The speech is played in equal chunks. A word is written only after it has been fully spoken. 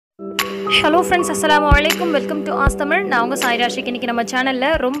Hello friends, assalamu alaikum. Welcome to Ask Tamil. நான் உங்க சாய் ராஷிக். இன்னைக்கு நம்ம சேனல்ல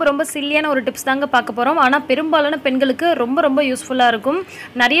ரொம்ப சில்லியான ஒரு டிப்ஸ் தாங்க பார்க்க போறோம். ஆனா பெரும்பாலான பெண்களுக்கு ரொம்ப யூஸ்ஃபுல்லா இருக்கும்.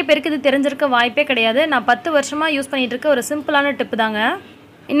 நிறைய பேருக்கு இது தெரிஞ்சிருக்க வாய்ப்பே கிடையாது. நான் 10 வருஷமா யூஸ் பண்ணிட்டு இருக்க ஒரு சிம்பிளான டிப் தாங்க.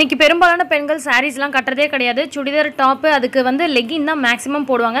 இன்னைக்கு பெரும்பாலான பெண்கள் சாரீஸ்லாம் கட்டறதே கிடையாது. சுடிதார் டாப் அதுக்கு வந்து லெகின் தான் மேக்ஸिमम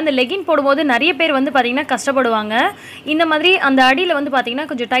போடுவாங்க. அந்த லெகின் போடும்போது நிறைய பேர் வந்து பாத்தீங்கன்னா கஷ்டப்படுவாங்க. இந்த மாதிரி அந்த அடியில வந்து பாத்தீங்கன்னா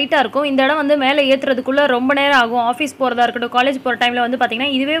கொஞ்சம் டைட்டா இருக்கும். இந்த இடம் வந்து மேலே ஏத்துறதுக்குள்ள ரொம்ப நேரம் ஆகும். ஆபீஸ் போறதா இருக்கட்டும், காலேஜ் போற டைம்ல வந்து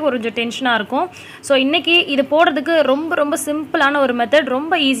பாத்தீங்கன்னா இதுவே கொஞ்சம் டென்ஷனா இருக்கும். சோ இன்னைக்கு இது போடுறதுக்கு ரொம்ப சிம்பிளான ஒரு மெத்தட்.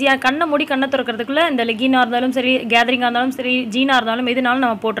 ரொம்ப ஈஸியா கண்ண மூடி கண்ண திறக்கிறதுக்குள்ள இந்த லெகினா இருந்தாலும் சரி, கேதரிங்கா இருந்தாலும் சரி, ஜீனா இருந்தாலும் எதுனாலும்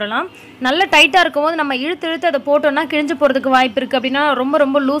நம்ம போட்றலாம். நல்ல டைட்டா இருக்கும்போது நம்ம இழுத்து அத போட்டோம்னா கிழிஞ்சு போறதுக்கு வாய்ப்பு இருக்கு. அப்படினா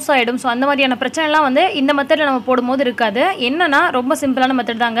ரொம்ப லூஸ் ஆயிடும். சோ அந்த மாதிரியான பிரச்சனை எல்லாம் வந்து இந்த மெத்தட்ல நம்ம போடும்போது இருக்காது. என்னன்னா ரொம்ப சிம்பிளான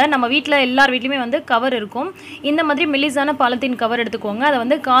மெத்தட் தாங்க. நம்ம வீட்ல எல்லார் வீட்லயுமே வந்து கவர் இருக்கும். இந்த மாதிரி மெல்லிசான பாலித்தீன் கவர் எடுத்துக்கோங்க. அத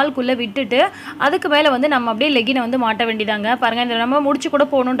வந்து கால்குள்ள விட்டுட்டு அதுக்கு மேல வந்து நம்ம அப்படியே லெகினை வந்து மாட்ட வேண்டியதாங்க. பாருங்க, இந்த நம்ம முடிச்சு கூட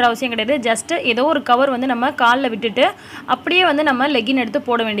போடணும்ன்ற அவசியம் கிடையாது. ஜஸ்ட் ஏதோ ஒரு கவர் வந்து நம்ம கால்ல விட்டுட்டு அப்படியே வந்து நம்ம லெகின் எடுத்து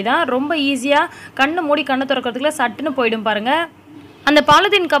போட வேண்டியதான். ரொம்ப ஈஸியா கண்ணு மூடி கண்ண திறக்கிறதுக்குள்ள சட்டுன்னு போய்டும் பாருங்க. அந்த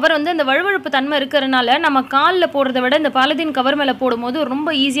பாலித்தீன் கவர் வந்து அந்த வழுவழுப்பு தன்மை இருக்கிறனால நம்ம கால்ல போடுறத விட இந்த பாலித்தீன் கவர் மேல போடும்போது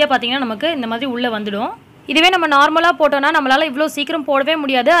ரொம்ப ஈஸியா பாத்தீங்கன்னா நமக்கு இந்த மாதிரி உள்ள வந்துடும். இதுவே நம்ம நார்மலா போட்டோம்னா நம்மளால இவ்ளோ சீக்கிரம் போடவே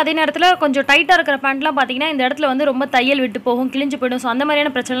முடியாது. அதே நேரத்துல கொஞ்சம் டைட்டா இருக்கிற பேண்ட்லாம் பாத்தீங்கன்னா இந்த இடத்துல வந்து ரொம்ப தையல் விட்டு போகும், கிழிஞ்சு போய்டும். சோ அந்த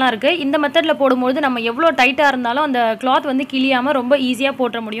மாதிரியான பிரச்சனைலாம் இருக்கு. இந்த மெத்தட்ல போடும்போது நம்ம எவ்ளோ டைட்டா இருந்தாலும் அந்த கிளாத் வந்து கிழியாம ரொம்ப ஈஸியா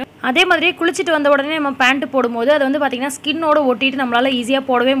போட முடியும். அதே மாதிரி குளிச்சிட்டு வந்த உடனே நம்ம பேண்ட் போடும்போது அது வந்து பாத்தீங்கன்னா ஸ்கின்னோட ஒட்டிட்டு நம்மளால ஈஸியா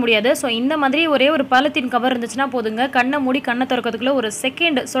போடவே முடியாது. சோ இந்த மாதிரி ஒரே ஒரு பாலித்தீன் கவர் இருந்துச்சுனா போதுங்க. கண்ணை மூடி கண்ணை திறக்கிறதுக்குள்ள ஒரு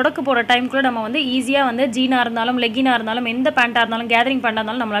செகண்ட் சொடக்கு போற டைம்க்குள்ள நம்ம வந்து ஈஸியா வந்து ஜீனா இருந்தாலும் லெகினா இருந்தாலும் எந்த பேண்டா இருந்தாலும் கேதரிங் பேண்டா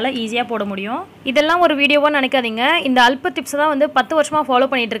இருந்தாலும் நம்மளால ஈஸியா போட முடியும். இதெல்லாம் ஒரு வீடியோவா நினைக்காதீங்க. இந்த அல்ப டிப்ஸ் தான் வந்து 10 வருஷமா ஃபாலோ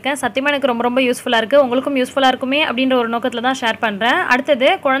பண்ணிட்டு இருக்கேன். சத்தியமா எனக்கு ரொம்ப யூஸ்ஃபுல்லா இருக்கு. உங்களுக்கும் யூஸ்ஃபுல்லா இருக்குமே அப்படின்ற ஒரு நோக்கத்துல தான் ஷேர் பண்றேன். அடுத்தது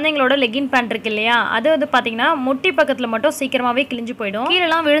குழந்தைங்களோட லெகின் பேண்ட் இருக்கு இல்லையா, அது வந்து பாத்தீங்கன்னா முட்டி பக்கத்துல மட்டும் சீக்கிரமாவே கிழிஞ்சு போய்டும்.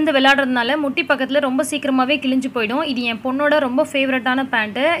 கீழலாம் விழுந்து விளையாடுறதுனால முட்டி பக்கத்துல ரொம்ப சீக்கிரமாவே கிழிஞ்சு போய்டும். இது என் பொண்ணோட ரொம்ப ஃபேவரட்டான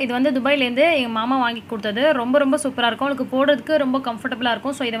பேண்ட். இது வந்து துபாயில இருந்து எங்க மாமா வாங்கி கொடுத்தது. ரொம்ப சூப்பரா இருக்கும். அவளுக்கு போடுறதுக்கு ரொம்ப கம்ஃபர்ட்டபிளா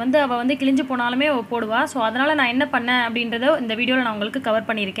இருக்கும். சோ இத வந்து அவ வந்து கிழிஞ்சு போனாலுமே அவ போடுவா. சோ அதனால நான் என்ன பண்ணேன் அப்படின்றத இந்த வீடியோல நான் உங்களுக்கு கவர்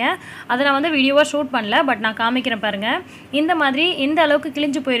பண்ணியிருக்கேன். அதை நான் வந்து வீடியோவா ஷூட் பண்ணல, பட் நான் காமிக்கிறேன் பாருங்க. இந்த மாதிரி எந்த அளவுக்கு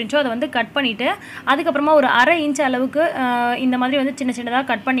கிழிஞ்சு போயிருந்துச்சோ அதை வந்து கட் பண்ணிட்டு அதுக்கப்புறமா ஒரு 1/2 இன்ச் அளவுக்கு இந்த மாதிரி வந்து சின்னதாக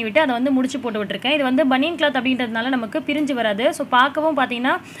கட் பண்ணி விட்டு அதை வந்து முடிச்சு போட்டு விட்டுருக்கேன். இது வந்து பனியன் கிளாத் அப்படின்றதுனால நமக்கு பிரிஞ்சு வராது. ஸோ பார்க்கவும்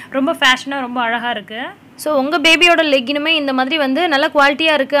பார்த்தீங்கன்னா ரொம்ப ஃபேஷனாக ரொம்ப அழகாக இருக்குது. ஸோ உங்கள் பேபியோட லெக்கினுமே இந்த மாதிரி வந்து நல்ல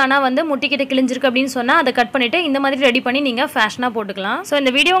குவாலிட்டியாக இருக்குது, ஆனால் வந்து முட்டிக்கிட்ட கிழிஞ்சிருக்கு அப்படின்னு சொன்னால் அதை கட் பண்ணிவிட்டு இந்த மாதிரி ரெடி பண்ணி நீங்கள் ஃபேஷனாக போட்டுக்கலாம். ஸோ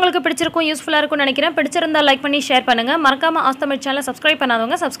இந்த வீடியோ உங்களுக்கு பிடிச்சிருக்கும், யூஸ்ஃபுல்லாக இருக்கும்னு நினைக்கிறேன். பிடிச்சிருந்தா லைக் பண்ணி ஷேர் பண்ணுங்கள். மறக்காமல் ஆஸ்தமிழ் சேனலை சப்ஸ்கிரைப்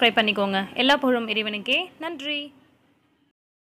பண்ணாதவங்க சப்ஸ்கிரைப் பண்ணிக்கோங்க. எல்லா புகழும் இறைவனுக்கே. நன்றி.